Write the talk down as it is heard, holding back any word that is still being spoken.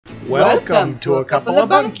Welcome to a couple of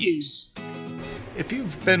bunkies. If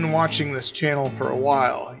you've been watching this channel for a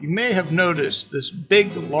while, you may have noticed this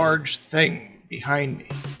big, large thing behind me.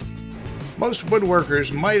 Most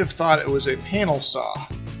woodworkers might have thought it was a panel saw,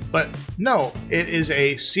 but no, it is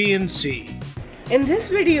a CNC. In this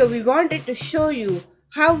video, we wanted to show you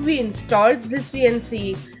how we installed the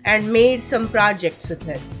CNC and made some projects with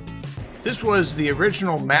it. This was the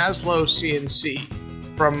original Maslow CNC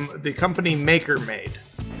from the company MakerMade.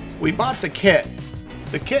 We bought the kit.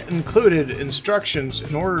 The kit included instructions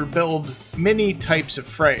in order to build many types of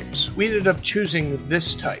frames. We ended up choosing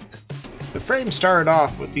this type. The frame started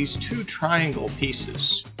off with these two triangle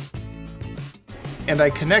pieces, and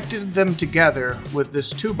I connected them together with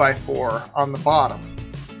this 2x4 on the bottom.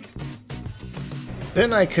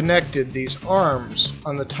 Then I connected these arms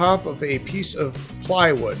on the top of a piece of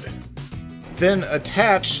plywood, then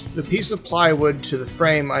attached the piece of plywood to the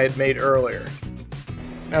frame I had made earlier.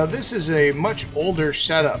 Now this is a much older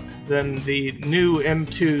setup than the new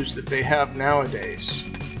M2s that they have nowadays.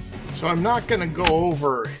 So I'm not going to go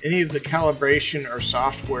over any of the calibration or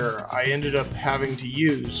software I ended up having to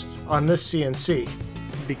use on this CNC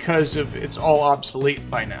because it's all obsolete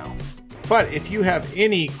by now. But if you have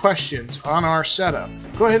any questions on our setup,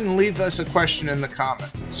 go ahead and leave us a question in the comment.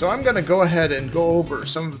 So I'm going to go ahead and go over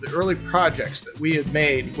some of the early projects that we had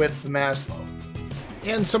made with the Maslow,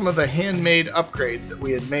 and some of the handmade upgrades that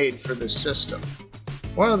we had made for this system.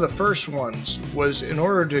 One of the first ones was in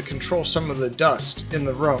order to control some of the dust in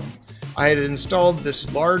the room. I had installed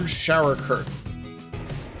this large shower curtain.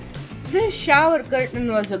 This shower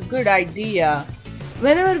curtain was a good idea.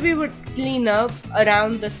 Whenever we would clean up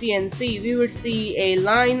around the CNC, we would see a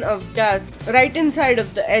line of dust right inside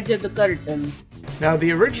of the edge of the curtain. Now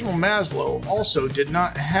the original Maslow also did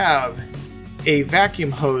not have a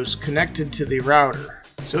vacuum hose connected to the router.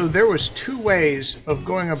 So there was two ways of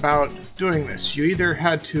going about doing this. You either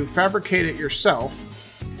had to fabricate it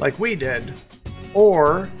yourself, like we did,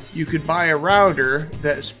 or you could buy a router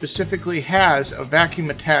that specifically has a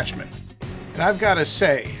vacuum attachment. And I've got to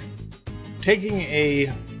say, taking a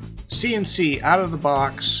CNC out of the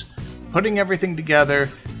box, putting everything together,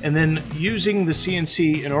 and then using the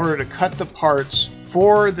CNC in order to cut the parts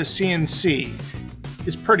for the CNC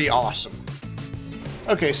is pretty awesome.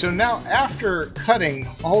 Okay, so now after cutting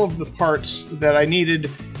all of the parts that I needed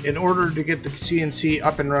in order to get the CNC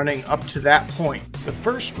up and running up to that point, the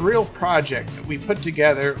first real project that we put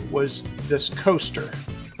together was this coaster.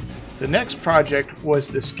 The next project was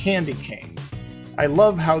this candy cane. I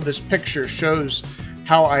love how this picture shows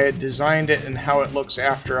how I had designed it and how it looks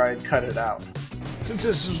after I had cut it out. Since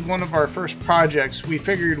this was one of our first projects, we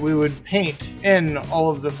figured we would paint in all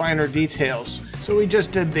of the finer details, so we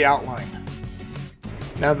just did the outline.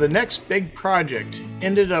 Now the next big project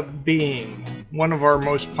ended up being one of our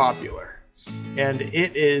most popular, and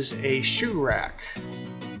it is a shoe rack.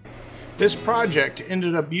 This project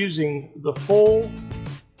ended up using the full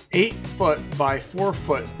 8-foot by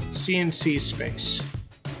 4-foot CNC space.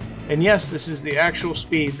 And yes, this is the actual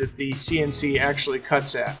speed that the CNC actually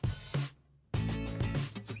cuts at.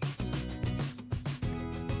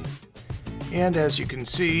 And as you can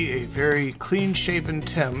see, a very clean-shaven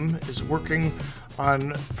Tim is working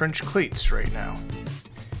on French cleats right now.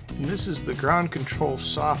 And this is the ground control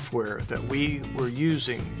software that we were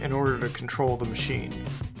using in order to control the machine.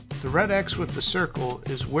 The red X with the circle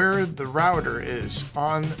is where the router is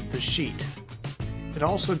on the sheet. It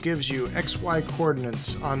also gives you XY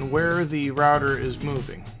coordinates on where the router is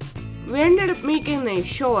moving. We ended up making a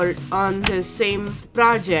short on this same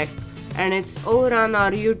project, and it's over on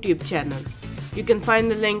our YouTube channel. You can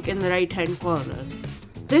find the link in the right hand corner.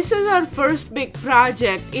 This was our first big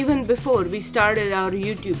project even before we started our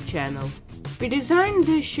YouTube channel. We designed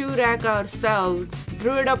this shoe rack ourselves,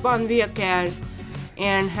 drew it up on ViaCAD,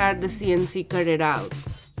 and had the CNC cut it out.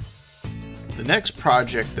 The next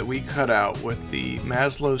project that we cut out with the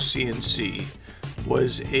Maslow CNC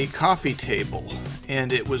was a coffee table,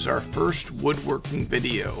 and it was our first woodworking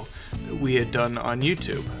video that we had done on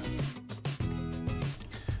YouTube.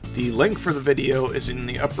 The link for the video is in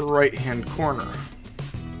the upper right hand corner.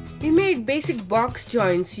 We made basic box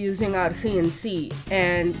joints using our CNC,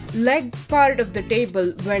 and leg part of the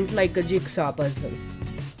table went like a jigsaw puzzle.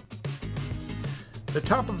 The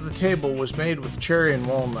top of the table was made with cherry and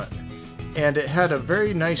walnut, and it had a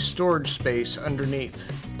very nice storage space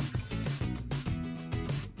underneath.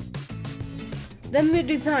 Then we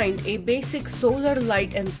designed a basic solar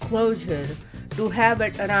light enclosure to have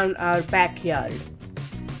it around our backyard.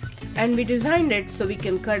 And we designed it so we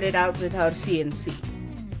can cut it out with our CNC.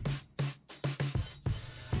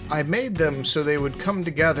 I made them so they would come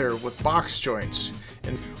together with box joints,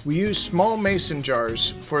 and we used small mason jars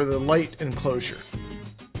for the light enclosure.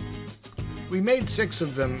 We made 6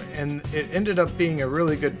 of them, and it ended up being a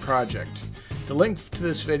really good project. The link to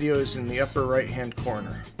this video is in the upper right hand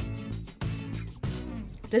corner.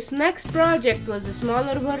 This next project was a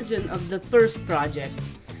smaller version of the first project.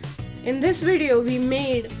 In this video we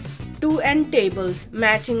made 2 end tables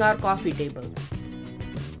matching our coffee table.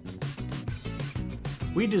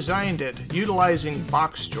 We designed it utilizing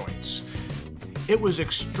box joints. It was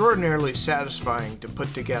extraordinarily satisfying to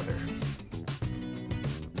put together.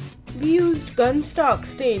 We used gunstock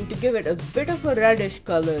stain to give it a bit of a reddish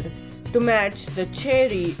color to match the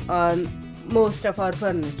cherry on most of our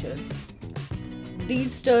furniture.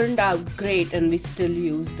 These turned out great and we still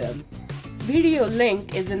use them. Video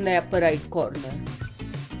link is in the upper right corner.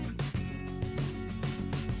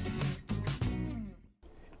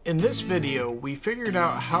 In this video, we figured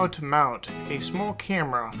out how to mount a small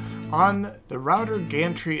camera on the router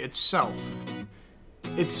gantry itself.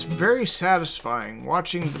 It's very satisfying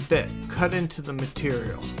watching the bit cut into the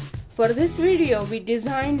material. For this video, we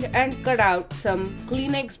designed and cut out some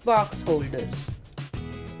Kleenex box holders.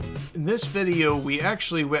 In this video, we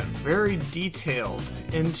actually went very detailed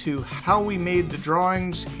into how we made the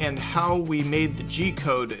drawings and how we made the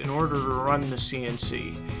G-code in order to run the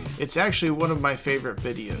CNC. It's actually one of my favorite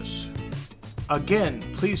videos. Again,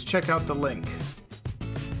 please check out the link.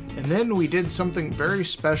 And then we did something very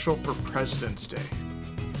special for President's Day.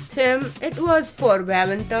 Tim, it was for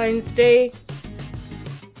Valentine's Day.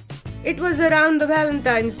 It was around the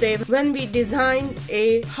Valentine's Day when we designed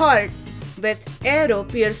a heart with arrow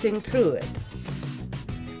piercing through it.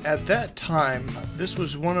 At that time, this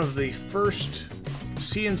was one of the first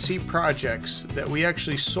CNC projects that we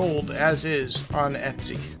actually sold as is on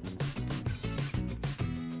Etsy.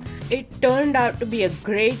 It turned out to be a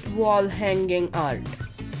great wall hanging art.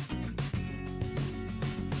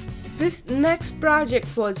 This next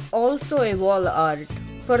project was also a wall art.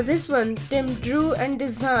 For this one, Tim drew and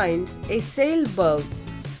designed a sailboat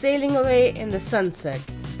sailing away in the sunset.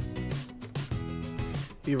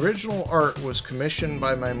 The original art was commissioned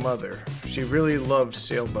by my mother. She really loved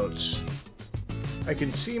sailboats. I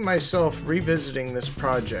can see myself revisiting this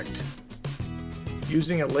project,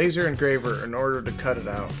 using a laser engraver in order to cut it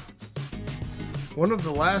out. One of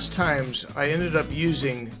the last times I ended up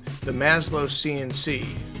using the Maslow CNC.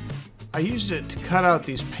 I used it to cut out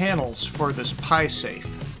these panels for this pie safe.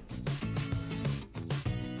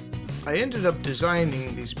 I ended up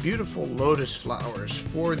designing these beautiful lotus flowers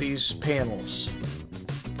for these panels.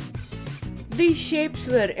 These shapes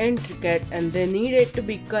were intricate and they needed to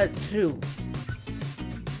be cut through.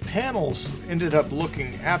 Panels ended up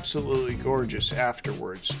looking absolutely gorgeous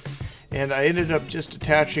afterwards, and I ended up just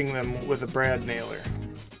attaching them with a brad nailer.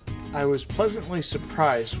 I was pleasantly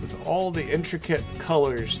surprised with all the intricate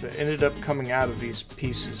colors that ended up coming out of these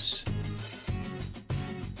pieces.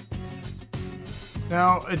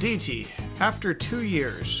 Now, Aditi, after 2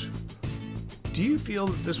 years, do you feel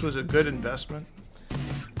that this was a good investment?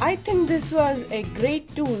 I think this was a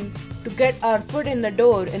great tool to get our foot in the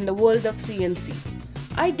door in the world of CNC.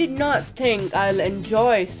 I did not think I'll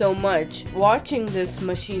enjoy so much watching this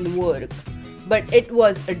machine work, but it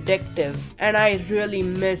was addictive and I really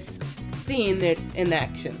miss seeing it in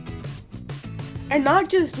action. And not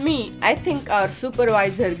just me, I think our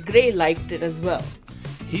supervisor Gray liked it as well.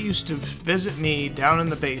 He used to visit me down in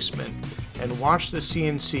the basement and watch the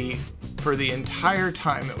CNC for the entire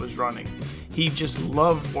time it was running. He just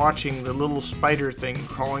loved watching the little spider thing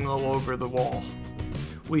crawling all over the wall.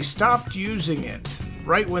 We stopped using it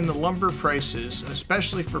right when the lumber prices,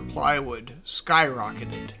 especially for plywood,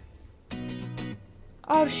 skyrocketed.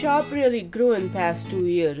 Our shop really grew in past 2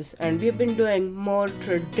 years and we've been doing more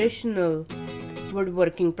traditional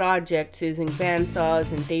woodworking projects using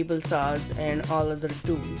bandsaws and table saws and all other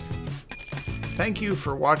tools. Thank you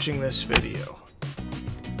for watching this video.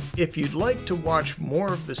 If you'd like to watch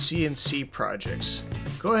more of the CNC projects,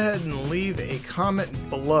 go ahead and leave a comment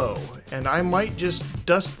below and I might just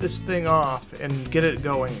dust this thing off and get it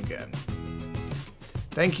going again.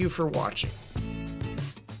 Thank you for watching.